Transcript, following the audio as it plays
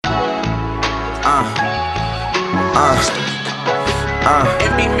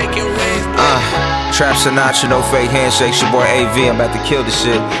Trap Sinatra, no fake handshakes, your boy AV, I'm about to kill this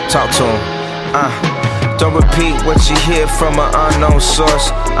shit. Talk to him. Don't repeat what you hear from an unknown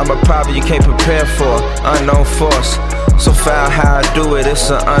source. I'm a problem you can't prepare for, unknown force. So foul how I do it, it's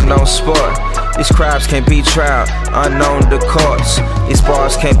an unknown sport. These crimes can't be tried, unknown to courts. These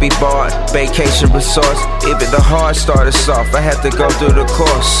bars can't be bought, vacation resorts. Even the hard started soft, I had to go through the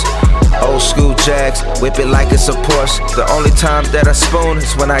course. Old school Jags, whip it like it's a Porsche. The only time that I spoon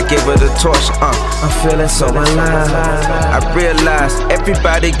is when I give her the torch. I'm feeling so alive. I realize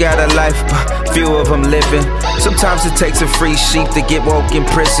everybody got a life, but few of them living. Sometimes it takes a free sheep to get woke in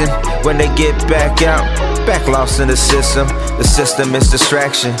prison. When they get back out, back lost in the system. The system is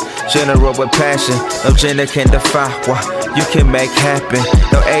distraction, general with passion. No gender can defy what you can make happen.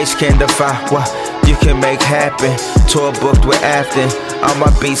 No age can defy what you can make happen. Tour booked with Afton, all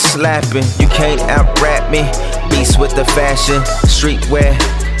my beats slapping. You can't out-rap me, beats with the fashion. Streetwear,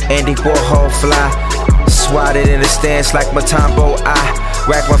 Andy Warhol fly. Swatted in the stands like Matambo. I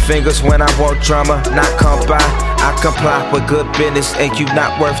rack my fingers when I want drama, not come by. I comply with good business and you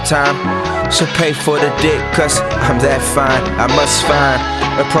not worth time. Should pay for the dick cause I'm that fine. I must find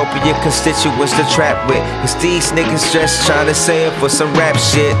appropriate constituents to trap with, cause these niggas just tryna say it for some rap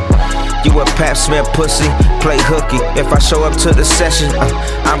shit. You a pap smear pussy, play hooky. If I show up to the session,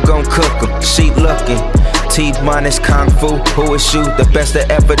 I'm gon' cook 'em. She looking T-minus Kung Fu, who is you? The best to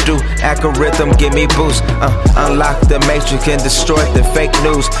ever do. Algorithm, give me boost. Unlock the matrix and destroy the fake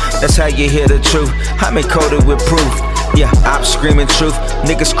news. That's how you hear the truth. I'm encoded with proof. Yeah, I'm screaming truth.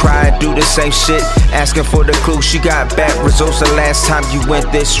 Niggas cry and do the same shit, asking for the clue. She got bad results the last time you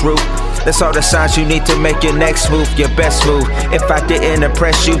went this route. That's all the signs you need to make your next move, your best move. If I didn't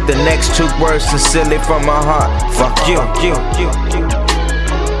impress you, the next two words sincerely from my heart. Fuck you.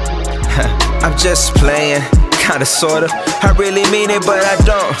 I'm just playing, kinda sorta. I really mean it, but I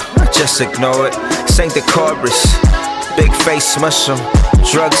don't. I just ignore it. Sing the chorus. Big face smush 'em.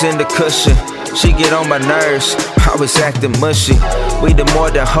 Drugs in the cushion. She get on my nerves, always acting mushy. We the more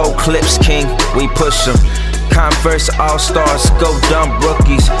than whole clips, king, we push 'em. Converse all-stars, go dumb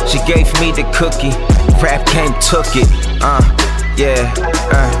rookies. She gave me the cookie, rap came took it.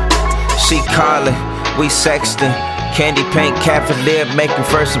 She calling, we sexting. Candy paint cavalier, making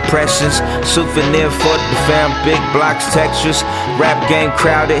first impressions. Souvenir for the fam, big blocks, textures. Rap game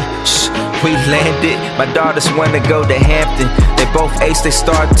crowded, we landed. My daughters wanna go to Hampton. They both ace they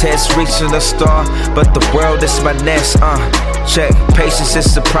star test, reaching a star. But the world is my nest, check, patience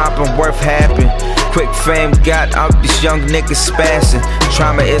is the problem worth having. Quick fame got out these young niggas spazzing.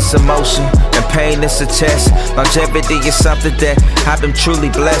 Trauma is emotion, and pain is a test. Longevity is something that I've been truly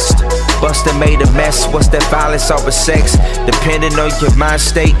blessed. Bustin' made a mess, what's that violence over sex? Depending on your mind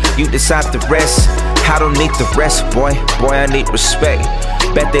state, you decide the rest. I don't need the rest, boy, I need respect.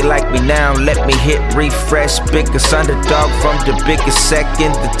 Bet they like me now, let me hit refresh. Biggest underdog from the biggest sec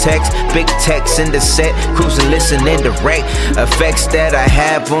in the text. Big text in the set, cruising, listening to rec. Effects that I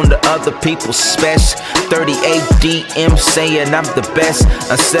have on the other people's special. 38 DM saying I'm the best.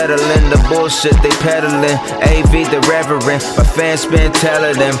 Unsettling the bullshit they peddling. AV the reverend, my fans been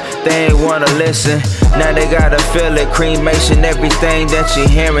telling them they ain't wanna listen. Now they gotta feel it, cremation, everything that you're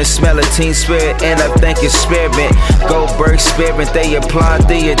hearing. Smell a teen spirit and I think it's spirit. Goldberg spirit, they applaud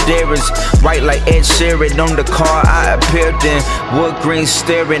the adherence. Right like Ed Sheeran on the car I appeared in. Wood green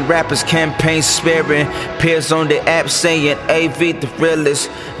staring, rappers campaign sparing. Peers on the app saying AV the realest.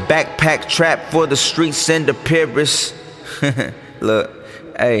 Backpack trap for the streets and the purists. Look,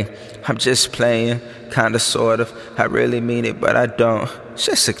 hey, I'm just playing, kinda sort of. I really mean it, but I don't.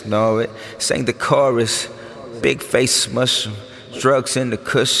 Just ignore it. Sing the chorus. Big face smush 'em. Drugs in the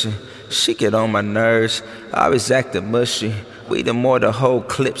cushion. She get on my nerves, always acting mushy. We the more the whole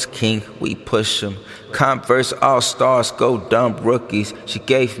clips, king, we push 'em. Converse all-stars, go dumb rookies. She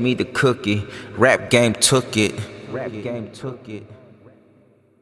gave me the cookie, rap game took it.